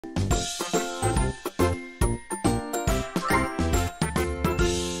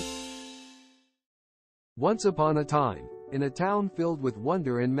Once upon a time, in a town filled with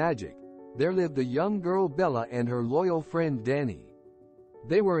wonder and magic, there lived a young girl Bella and her loyal friend Danny.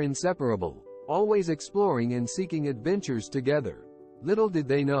 They were inseparable, always exploring and seeking adventures together. Little did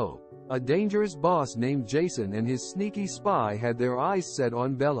they know, a dangerous boss named Jason and his sneaky spy had their eyes set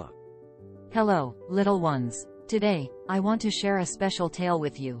on Bella. Hello, little ones. Today, I want to share a special tale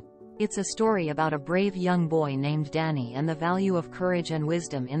with you. It's a story about a brave young boy named Danny and the value of courage and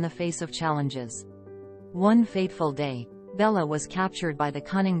wisdom in the face of challenges. One fateful day, Bella was captured by the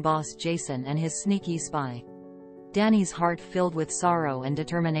cunning boss Jason and his sneaky spy. Danny's heart filled with sorrow and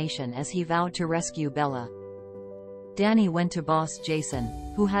determination as he vowed to rescue Bella. Danny went to boss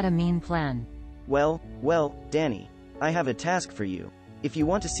Jason, who had a mean plan. Well, Danny, I have a task for you. If you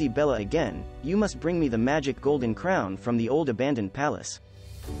want to see Bella again, you must bring me the magic golden crown from the old abandoned palace.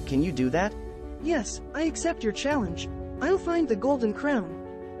 Can you do that? Yes, I accept your challenge. I'll find the golden crown.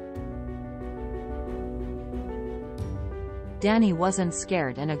 Danny wasn't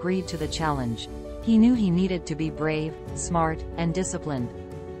scared and agreed to the challenge. He knew he needed to be brave, smart, and disciplined.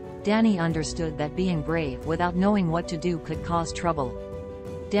 Danny understood that being brave without knowing what to do could cause trouble.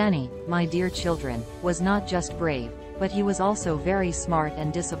 Danny, my dear children, was not just brave, but he was also very smart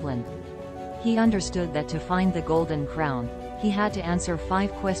and disciplined. He understood that to find the golden crown, he had to answer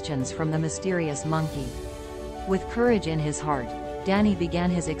 5 questions from the mysterious monkey. With courage in his heart, Danny began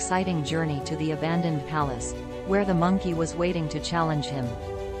his exciting journey to the abandoned palace, where the monkey was waiting to challenge him.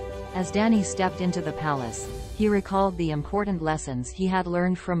 As Danny stepped into the palace, he recalled the important lessons he had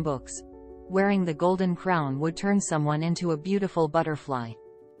learned from books. Wearing the golden crown would turn someone into a beautiful butterfly.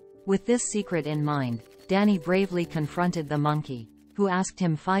 With this secret in mind, Danny bravely confronted the monkey, who asked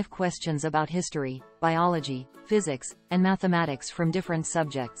him 5 questions about history, biology, physics, and mathematics from different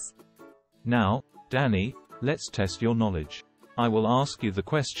subjects. Now, Danny, let's test your knowledge. I will ask you the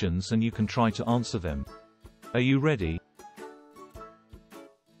questions and you can try to answer them. Are you ready?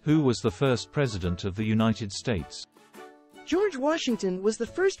 Who was the first president of the United States? George Washington was the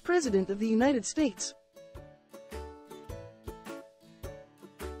first president of the United States.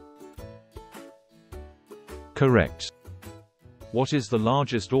 Correct. What is the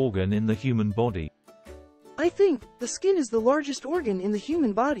largest organ in the human body? I think the skin is the largest organ in the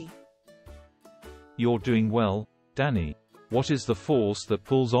human body. You're doing well, Danny. What is the force that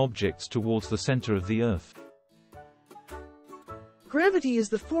pulls objects towards the center of the Earth? Gravity is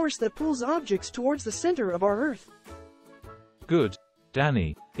the force that pulls objects towards the center of our Earth. Good.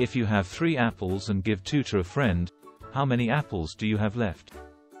 Danny, if you have 3 apples and give 2 to a friend, how many apples do you have left?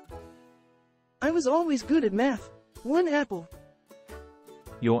 I was always good at math. 1 apple.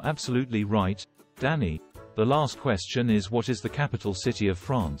 You're absolutely right, Danny. The last question is, what is the capital city of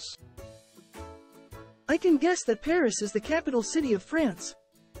France? I can guess that Paris is the capital city of France.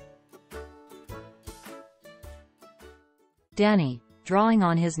 Danny, drawing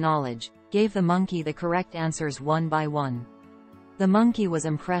on his knowledge, gave the monkey the correct answers one by one. The monkey was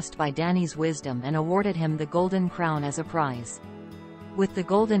impressed by Danny's wisdom and awarded him the golden crown as a prize. With the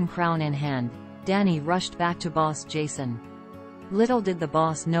golden crown in hand, Danny rushed back to boss Jason. Little did the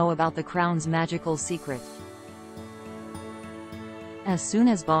boss know about the crown's magical secret. As soon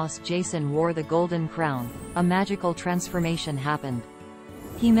as boss Jason wore the golden crown, a magical transformation happened.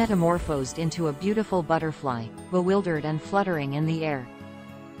 He metamorphosed into a beautiful butterfly, bewildered and fluttering in the air.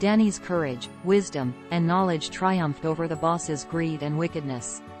 Danny's courage, wisdom, and knowledge triumphed over the boss's greed and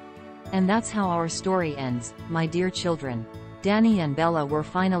wickedness. And that's how our story ends, my dear children. Danny and Bella were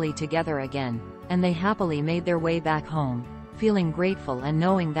finally together again, and they happily made their way back home, feeling grateful and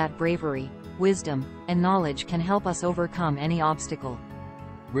knowing that bravery, wisdom, and knowledge can help us overcome any obstacle.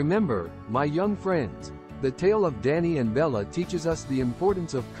 Remember, my young friends, the tale of Danny and Bella teaches us the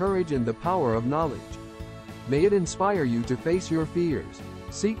importance of courage and the power of knowledge. May it inspire you to face your fears,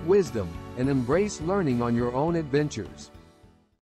 seek wisdom, and embrace learning on your own adventures.